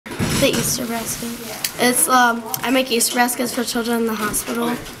The Easter basket. It's I make Easter baskets for children in the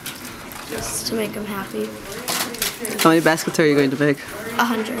hospital just to make them happy. How many baskets are you going to make?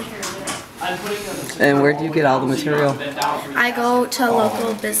 100. And where do you get all the material? I go to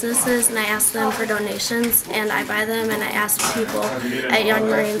local businesses and I ask them for donations, and I buy them and I ask people at Young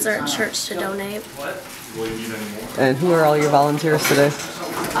Marines or at church to donate. And who are all your volunteers today?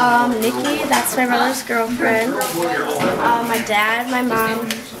 Nikki, that's my brother's girlfriend. My dad, my mom,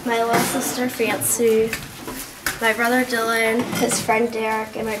 my little sister Fancy, my brother Dylan, his friend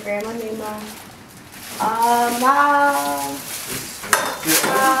Derek, and my grandma Nima. I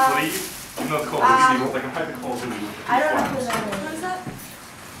don't know who that is. What is that?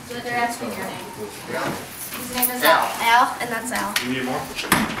 They're asking your name. His name is Al, and that's Al. You need more?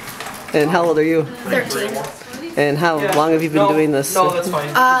 And how old are you? 13. And how long have you been doing this? No, that's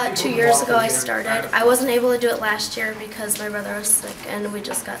fine. 2 years ago I started. I wasn't able to do it last year because my brother was sick and we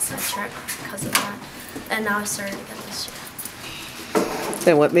just got sidetracked because of that. And now I started again this year.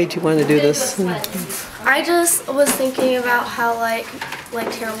 And what made you want to do this? I just was thinking about how like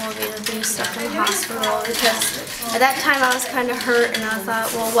terrible it would be to be stuck in the hospital, because at that time I was kind of hurt and I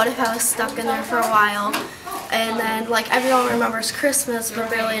thought, well, what if I was stuck in there for a while? And then like everyone remembers Christmas, but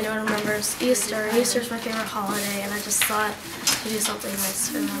barely anyone remembers Easter. Easter's my favorite holiday, and I just thought to do something nice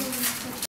for them.